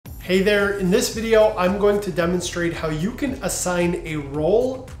Hey there, in this video, I'm going to demonstrate how you can assign a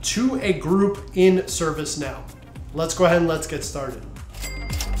role to a group in ServiceNow. Let's go ahead and let's get started.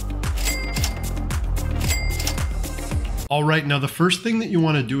 All right, now the first thing that you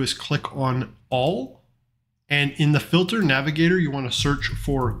want to do is click on All, and in the filter navigator, you want to search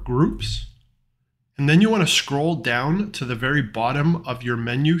for Groups. And then you want to scroll down to the very bottom of your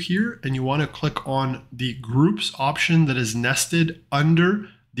menu here, and you want to click on the Groups option that is nested under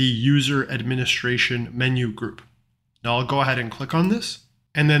the User Administration menu group. Now I'll go ahead and click on this.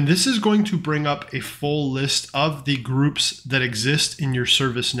 And then this is going to bring up a full list of the groups that exist in your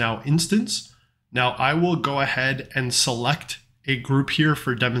ServiceNow instance. Now I will go ahead and select a group here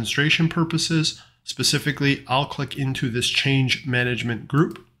for demonstration purposes. Specifically, I'll click into this Change Management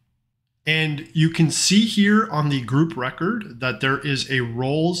group. And you can see here on the group record that there is a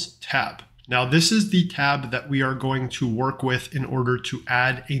Roles tab. Now this is the tab that we are going to work with in order to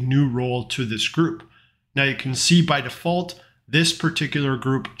add a new role to this group. Now you can see by default, this particular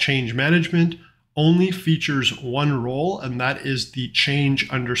group, Change Management, only features one role, and that is the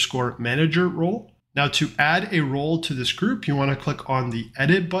Change_Manager role. Now to add a role to this group, you want to click on the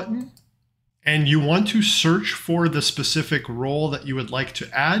Edit button, and you want to search for the specific role that you would like to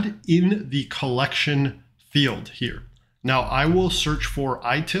add in the collection field here. Now I will search for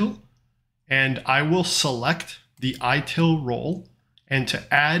itil, and I will select the itil role. And to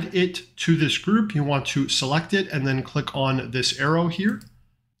add it to this group, you want to select it and then click on this arrow here.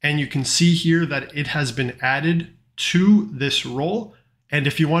 And you can see here that it has been added to this role. And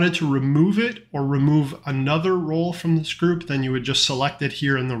if you wanted to remove it or remove another role from this group, then you would just select it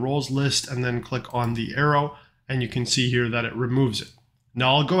here in the roles list and then click on the arrow. And you can see here that it removes it.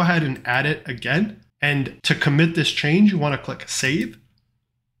 Now I'll go ahead and add it again. And to commit this change, you want to click Save.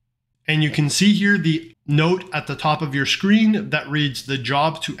 And you can see here the note at the top of your screen that reads, the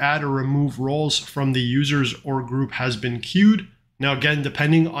job to add or remove roles from the users or group has been queued. Now again,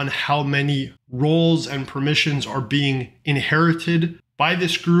 depending on how many roles and permissions are being inherited by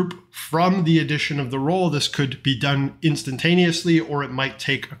this group from the addition of the role, this could be done instantaneously, or it might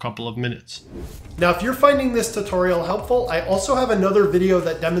take a couple of minutes. Now, if you're finding this tutorial helpful, I also have another video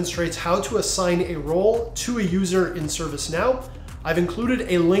that demonstrates how to assign a role to a user in ServiceNow. I've included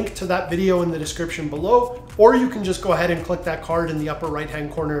a link to that video in the description below, or you can just go ahead and click that card in the upper right-hand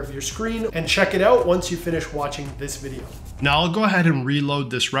corner of your screen and check it out once you finish watching this video. Now I'll go ahead and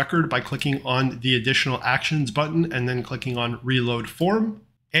reload this record by clicking on the Additional Actions button and then clicking on Reload Form.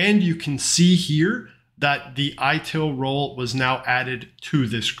 And you can see here that the itil role was now added to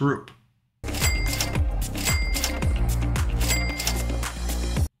this group.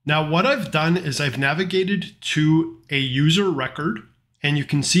 Now what I've done is I've navigated to a user record, and you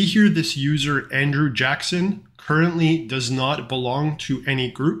can see here this user Andrew Jackson currently does not belong to any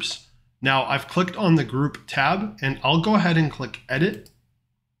groups. Now I've clicked on the group tab, and I'll go ahead and click Edit.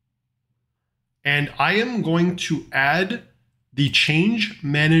 And I am going to add the Change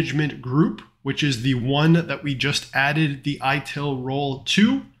Management group, which is the one that we just added the itil role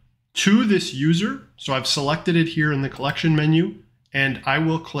to this user. So I've selected it here in the collection menu. And I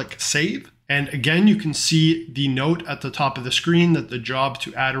will click Save. And again, you can see the note at the top of the screen that the job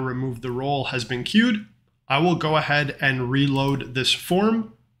to add or remove the role has been queued. I will go ahead and reload this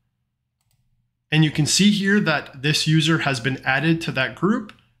form. And you can see here that this user has been added to that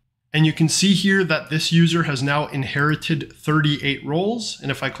group. And you can see here that this user has now inherited 38 roles.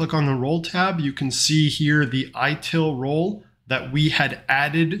 And if I click on the Role tab, you can see here the itil role that we had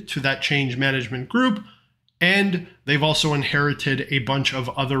added to that Change Management group. And they've also inherited a bunch of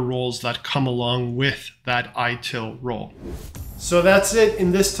other roles that come along with that itil role. So that's it.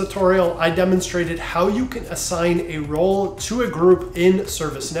 In this tutorial, I demonstrated how you can assign a role to a group in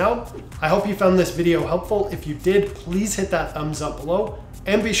ServiceNow. I hope you found this video helpful. If you did, please hit that thumbs up below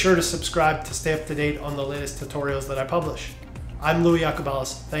and be sure to subscribe to stay up to date on the latest tutorials that I publish. I'm Louis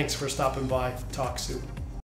Yakubalis. Thanks for stopping by. Talk soon.